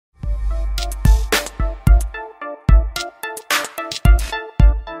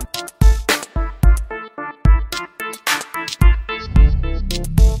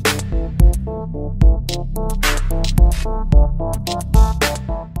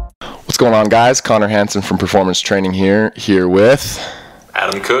going on, guys? Connor Hansen from Performance Training here with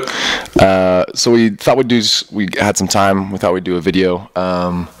Adam Cook. So we thought we had some time. We thought we'd do a video,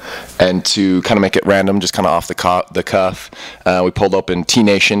 and to kind of make it random, just kind of off the cuff, we pulled open T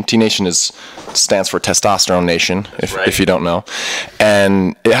Nation. T Nation stands for Testosterone Nation, if you don't know,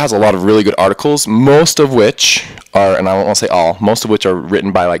 and it has a lot of really good articles. Most of which are, and I won't say all, most of which are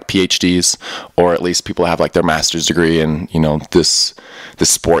written by like PhDs, or at least people that have like their master's degree in this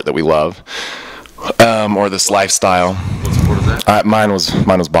sport that we love. Or this lifestyle. What sport is that? Mine was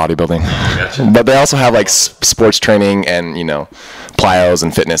bodybuilding. Gotcha. But they also have like sports training and plyos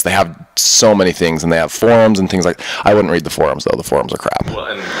and fitness. They have so many things, and they have forums and things like. I wouldn't read the forums though. The forums are crap. Well,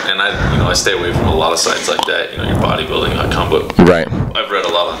 and I stay away from a lot of sites like that. Your bodybuilding.com, but Right. I've read a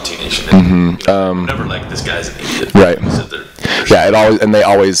lot on T Nation. And, never like this guy's an idiot. Right. They're They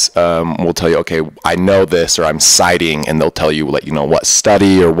always will tell you, okay, I know this, or I'm citing, and they'll tell you what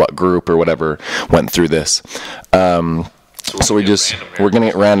study or what group or whatever went through this. So we're gonna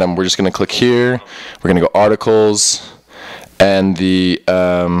get random. We're just gonna click here. We're gonna go articles, and the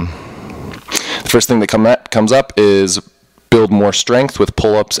first thing that comes up is build more strength with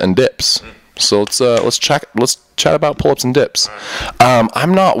pull-ups and dips. So let's chat about pull-ups and dips.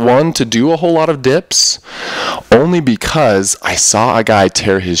 I'm not one to do a whole lot of dips, only because I saw a guy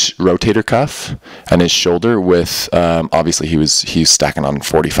tear his rotator cuff and his shoulder with. Obviously, he's stacking on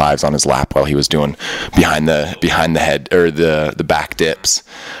 45s on his lap while he was doing behind the head or the back dips.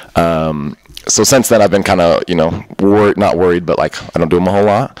 So since then, I've been kind of not worried, but like I don't do them a whole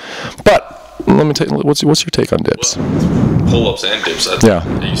lot. But let me tell you, what's your take on dips? Pull-ups and dips.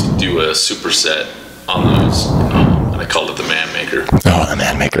 I used to do a superset on those, and I called it the Man Maker. Oh, the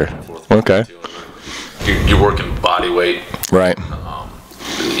Man Maker. Okay. You're working body weight. Right.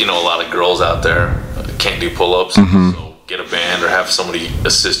 A lot of girls out there can't do pull-ups, so get a band or have somebody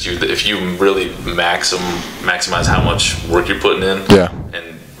assist you. If you really maximize how much work you're putting in,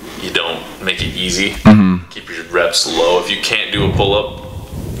 and you don't make it easy, keep your reps low. If you can't do a pull-up,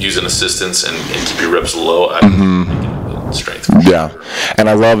 use an assistance and keep your reps low. I build strength. Sure. And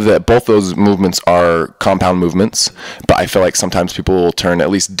I love that both those movements are compound movements, but I feel like sometimes people will turn at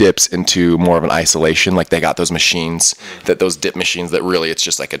least dips into more of an isolation. Like they got those machines, those dip machines that really it's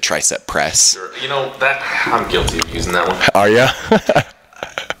just like a tricep press. Sure. That I'm guilty of using that one. Are you?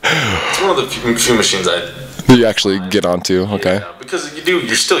 It's one of the few machines you actually get onto. Okay. Yeah, because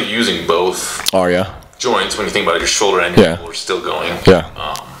you're still using both. Are you? Joints, when you think about it, your shoulder and your elbow are still going.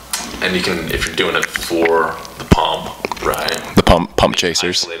 Yeah. And you can, if you're doing it for the pump, right? The pump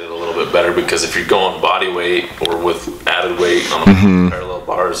chasers. Isolate it a little bit better, because if you're going body weight or with added weight on parallel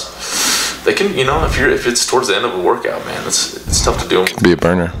bars, they can, if it's towards the end of a workout, man, it's tough to do. Be a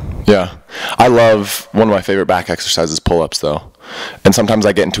burner. Yeah. I love, one of my favorite back exercises, pull-ups though. And sometimes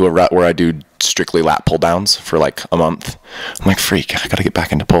I get into a rut where I do strictly lat pull downs for like a month. I'm like, freak, I gotta get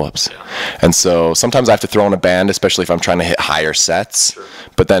back into pull-ups. Yeah. And so sometimes I have to throw in a band, especially if I'm trying to hit higher sets,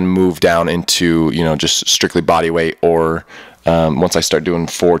 but then move down into, just strictly body weight, or once I start doing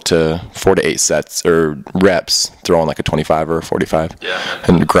 4 to 8 sets or reps, throw in like a 25 or a 45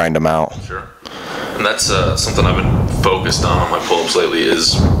 and grind them out. Sure. And that's something I've been focused on my pull-ups lately,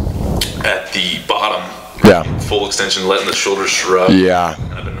 is at the bottom. Yeah. Full extension, letting the shoulders shrug. Yeah.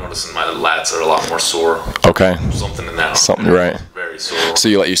 And I've been noticing my lats are a lot more sore. Okay. Something in that. Something, right. Very sore. So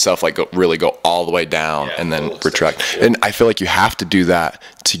you let yourself really go all the way down and then retract. Extension. And I feel like you have to do that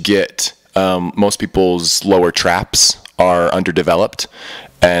to get, most people's lower traps are underdeveloped.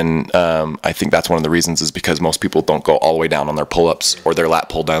 And I think that's one of the reasons, is because most people don't go all the way down on their pull-ups or their lat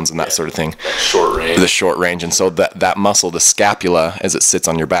pull-downs and that sort of thing. Short range. The short range. And so that muscle, the scapula, as it sits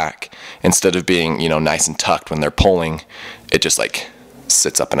on your back, instead of being, nice and tucked when they're pulling, it just like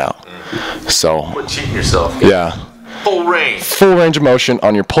sits up and out. So. Quit cheating yourself. Yeah. Full range. Full range of motion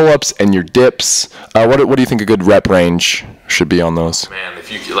on your pull-ups and your dips. What do you think a good rep range should be on those? Man,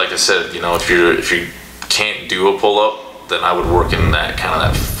 if you, like I said, if you can't do a pull-up, then I would work in that kind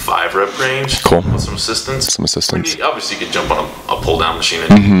of that 5 rep range. Cool. With some assistance. Obviously, you could jump on a pull down machine.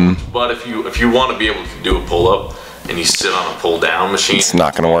 But if you want to be able to do a pull up and you sit on a pull down machine, it's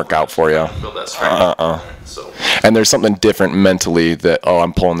not going to work out for you. Build that strength. So. And there's something different mentally that,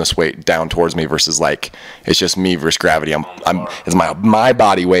 I'm pulling this weight down towards me, versus like it's just me versus gravity. It's my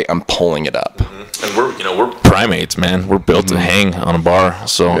body weight. I'm pulling it up. And we're primates, man. We're built to hang on a bar.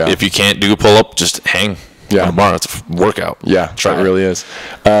 So if you can't do a pull up, just hang. on a bar. It's a workout. Yeah, it really is.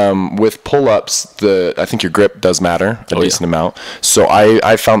 With pull-ups, I think your grip does matter a decent amount. So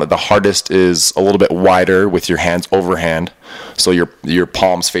I found that the hardest is a little bit wider with your hands overhand, so your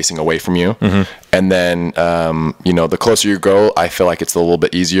palms facing away from you. And then the closer you go, I feel like it's a little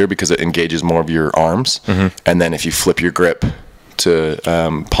bit easier because it engages more of your arms. And then if you flip your grip to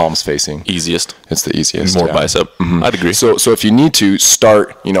palms facing, it's the easiest. More bicep. I'd agree. So if you need to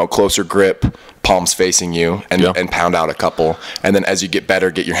start, closer grip, palms facing you, and pound out a couple, and then as you get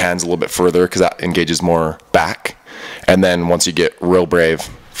better, get your hands a little bit further because that engages more back, and then once you get real brave,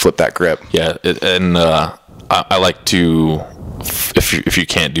 flip that grip. I like to, if you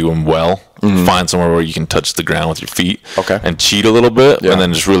can't do them well, find somewhere where you can touch the ground with your feet, and cheat a little bit, and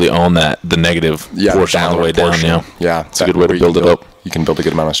then just really own the negative portion on the way down. It's a good way to build it up. You can build a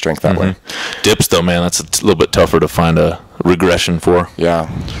good amount of strength that way. Dips, though, man, that's a little bit tougher to find a regression for.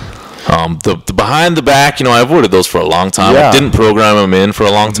 The behind the back, I avoided those for a long time. I didn't program them in for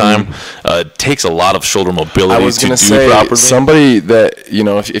a long time. It takes a lot of shoulder mobility to do properly. Somebody that,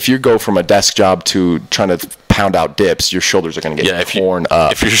 if you go from a desk job to trying to pound out dips, your shoulders are going to get torn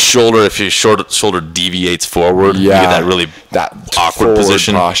up. If your shoulder deviates forward, you get that really awkward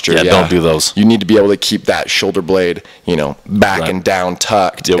position posture. Don't do those. You need to be able to keep that shoulder blade, back and down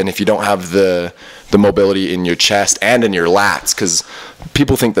tucked. And if you don't have the mobility in your chest and in your lats, because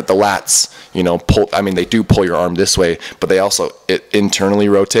people think that the lats, pull. I mean, they do pull your arm this way, but they also internally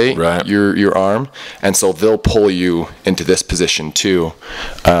rotate your arm, and so they'll pull you into this position too.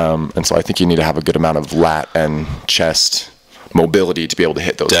 And so I think you need to have a good amount of lat and chest mobility to be able to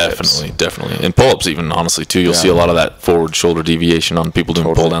hit those. Definitely. And pull-ups, even honestly too, you'll see a lot of that forward shoulder deviation on people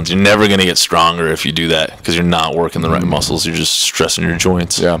doing pull-downs. You're never going to get stronger if you do that because you're not working the right muscles. You're just stressing your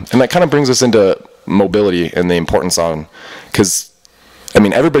joints. And that kind of brings us into mobility and the importance on, because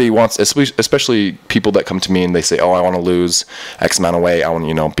everybody wants, especially people that come to me and they say, I want to lose X amount of weight, I want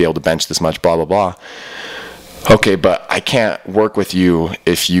to be able to bench this much, blah blah blah. Okay, but I can't work with you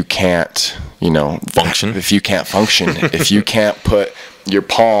if you can't function. If you can't function, if you can't put your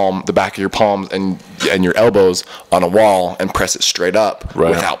palm, the back of your palms and your elbows on a wall and press it straight up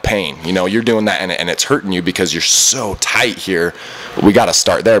without pain. You're doing that and it's hurting you because you're so tight here. We got to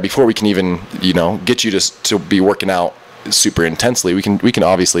start there before we can even, get you to be working out super intensely. We can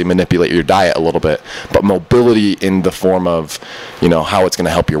obviously manipulate your diet a little bit, but mobility in the form of, how it's going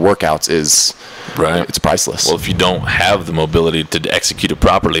to help your workouts is it's priceless. Well, if you don't have the mobility to execute it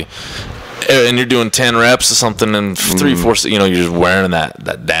properly, and you're doing 10 reps or something and 3-4, you're just wearing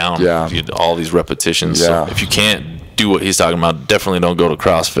that down. You do all these repetitions. So if you can't do what he's talking about, definitely don't go to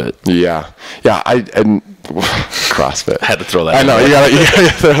CrossFit. CrossFit. I had to throw that. I know.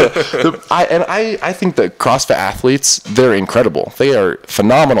 I think that CrossFit athletes, they're incredible. They are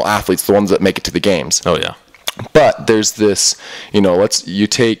phenomenal athletes, the ones that make it to the games. Oh yeah. But there's this, you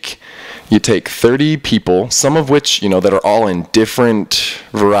take 30 people, some of which, that are all in different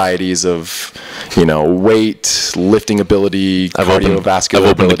varieties of, weight, lifting ability,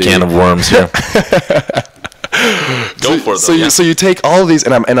 cardiovascular ability. I've opened a can of worms here. Go for it. So you take all of these,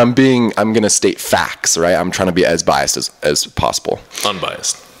 and I'm going to state facts, right? I'm trying to be as biased as possible.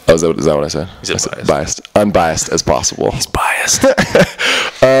 Unbiased. Oh, is that what I said? You said biased. Unbiased as possible. He's biased.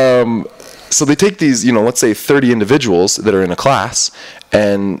 So they take these, let's say 30 individuals that are in a class,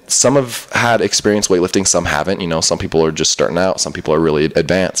 and some have had experience weightlifting, some haven't. Some people are just starting out, some people are really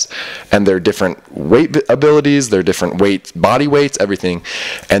advanced, and they're different weight abilities, they're different weights, body weights, everything.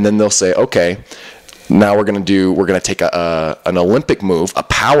 And then they'll say, okay, now we're going to take an Olympic move, a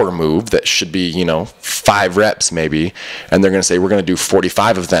power move that should be, 5 reps maybe, and they're going to say we're going to do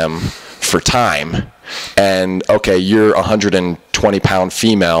 45 of them for time. And okay, you're a 120-pound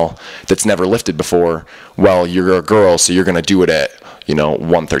female that's never lifted before. Well, you're a girl, so you're going to do it at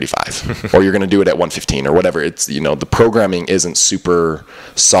 135 or you're going to do it at 115 or whatever. It's the programming isn't super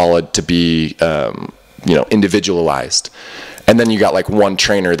solid to be individualized. And then you got like one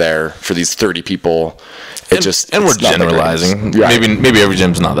trainer there for these 30 people. And we're generalizing. Maybe every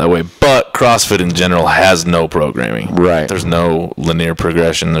gym's not that way, but CrossFit in general has no programming. Right. There's no linear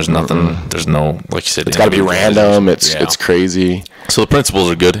progression. There's nothing. Mm-hmm. There's no, like you said, it's got to be random. It's crazy. So the principles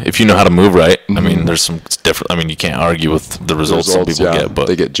are good if you know how to move right. Mm-hmm. I mean, there's some different. I mean, you can't argue with the results some people get, but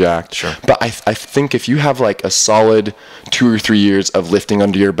they get jacked. Sure. But I think if you have like a solid 2 or 3 years of lifting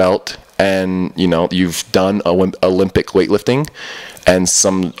under your belt, and you've done Olympic weightlifting and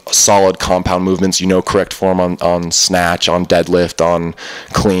some solid compound movements, correct form on snatch, on deadlift, on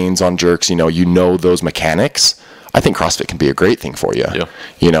cleans, on jerks, those mechanics, I think CrossFit can be a great thing for you.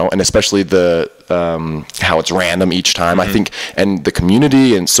 Yeah. And especially the how it's random each time. I think, and the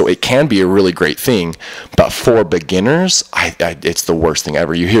community, and so it can be a really great thing. But for beginners, it's the worst thing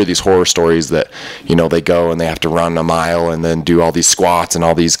ever. You hear these horror stories that, you know, they go and they have to run a mile and then do all these squats and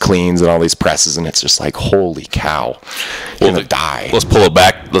all these cleans and all these presses, and it's just like, holy cow, you're gonna die. Let's pull it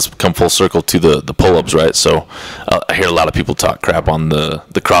back. Let's come full circle to the pull-ups, right? So I hear a lot of people talk crap on the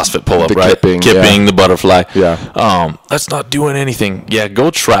CrossFit pull-up, the right? Kipping, the butterfly. Yeah. That's not doing anything. Yeah,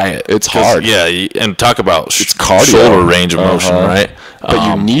 go try it. It's hard. Yeah, and talk about it's cardio. Shoulder range of motion, right? But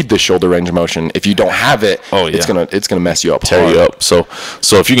you need the shoulder range of motion. If you don't have it, it's gonna mess you up, tear you up. So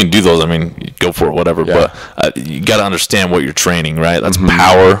if you can do those, I mean, go for it, whatever. Yeah. But you got to understand what you're training, right? That's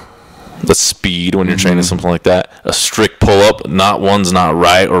power. That's speed when you're training something like that. A strict pull-up, one's not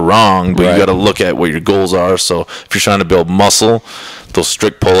right or wrong, but you got to look at what your goals are. So if you're trying to build muscle, those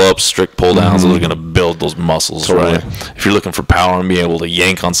strict pull-ups, strict pull-downs, those are going to build those muscles, right? If you're looking for power and being able to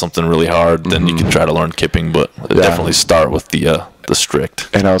yank on something really hard, then you can try to learn kipping, but definitely start with the strict.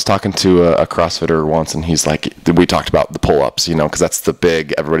 And I was talking to a CrossFitter once, and he's like, we talked about the pull-ups, you know, because that's the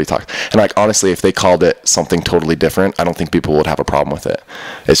big, everybody talks. And like, honestly, if they called it something totally different, I don't think people would have a problem with it.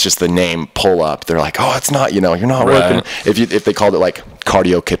 It's just the name pull-up. They're like, oh, it's not, you know, you're not working. If they called it like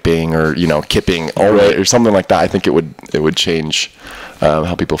cardio kipping or, you know, kipping or something like that, I think it would change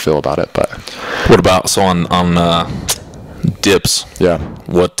how people feel about it. But what about on dips? Yeah.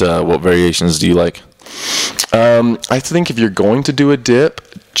 What variations do you like? I think if you're going to do a dip,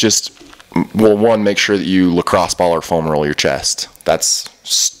 one, make sure that you lacrosse ball or foam roll your chest. That's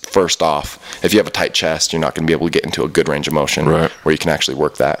first off. If you have a tight chest, you're not going to be able to get into a good range of motion where you can actually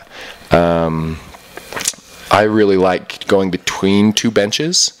work that. I really like going between two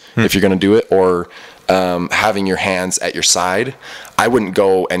benches if you're going to do it, or having your hands at your side. I wouldn't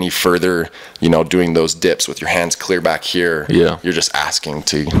go any further, you know, doing those dips with your hands clear back here. Yeah. You're just asking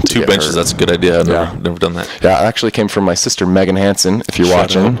to two benches. Hurt. That's a good idea. I've never done that. Yeah, it actually came from my sister, Megan Hansen. If you're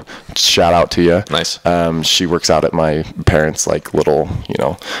watching, shout out to you. Nice. She works out at my parents' like little, you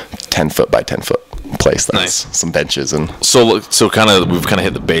know, 10-foot by 10-foot place. That's some benches. And so we've kind of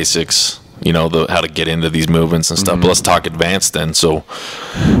hit the basics. You know, how to get into these movements and stuff. But let's talk advanced then. So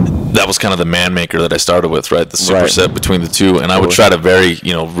that was kind of the man maker that I started with, right? The superset between the two. And I would try to vary,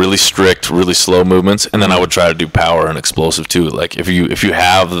 you know, really strict, really slow movements. And then I would try to do power and explosive too. Like if you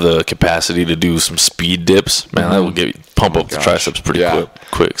have the capacity to do some speed dips, man, that will pump up the triceps pretty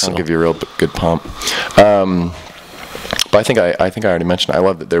quick. So I'll give you a real good pump. But I think I already mentioned, I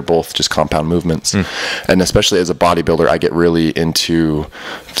love that they're both just compound movements. And especially as a bodybuilder, I get really into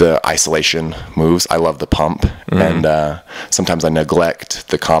the isolation moves. I love the pump. And sometimes I neglect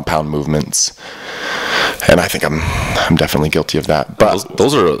the compound movements. And I think I'm definitely guilty of that. But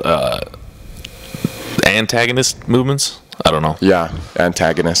those are antagonist movements? I don't know. Yeah,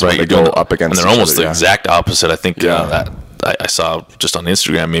 antagonist. Right, you go up against and they're almost the exact opposite. I think that I saw just on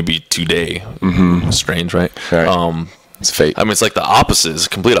Instagram maybe today. Strange, right? It's fate. I mean, it's like the opposite. It's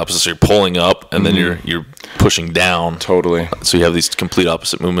complete opposite. So you're pulling up, and then you're pushing down. Totally. So you have these complete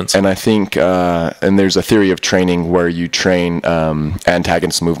opposite movements. And I think, and there's a theory of training where you train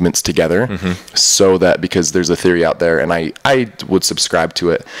antagonist movements together, so that, because there's a theory out there, and I would subscribe to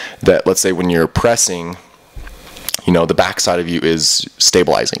it, that let's say when you're pressing, you know, the back side of you is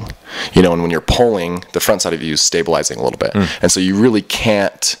stabilizing, you know, and when you're pulling, the front side of you is stabilizing a little bit. And so you really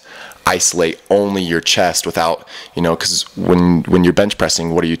can't isolate only your chest without, you know, because when you're bench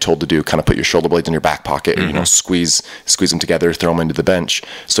pressing, what are you told to do? Kind of put your shoulder blades in your back pocket, or, you know, squeeze them together, throw them into the bench.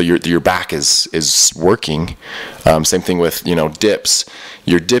 So your back is working. Same thing with, you know, dips.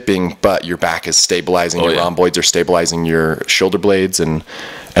 You're dipping, but your back is stabilizing. Your rhomboids are stabilizing your shoulder blades, and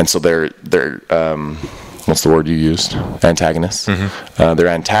so they're what's the word you used? Antagonists. They're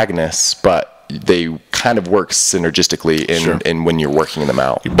antagonists, but they kind of work synergistically in when you're working them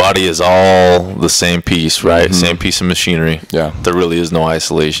out. Your body is all the same piece, right? Same piece of machinery. Yeah. There really is no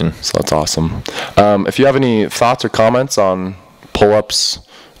isolation. So that's awesome. If you have any thoughts or comments on pull-ups,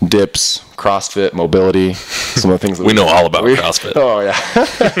 dips, CrossFit, mobility, some of the things that we know all about CrossFit. Oh, yeah.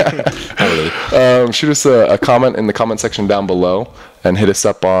 Shoot us a comment in the comment section down below, and hit us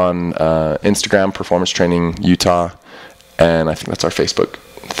up on Instagram, Performance Training Utah, and I think that's our Facebook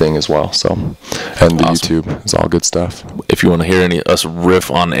thing as well. So, and the YouTube is all good stuff. If you want to hear us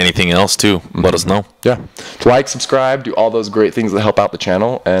riff on anything else too, let us know. Yeah. Like, subscribe, do all those great things that help out the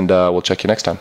channel, and we'll check you next time.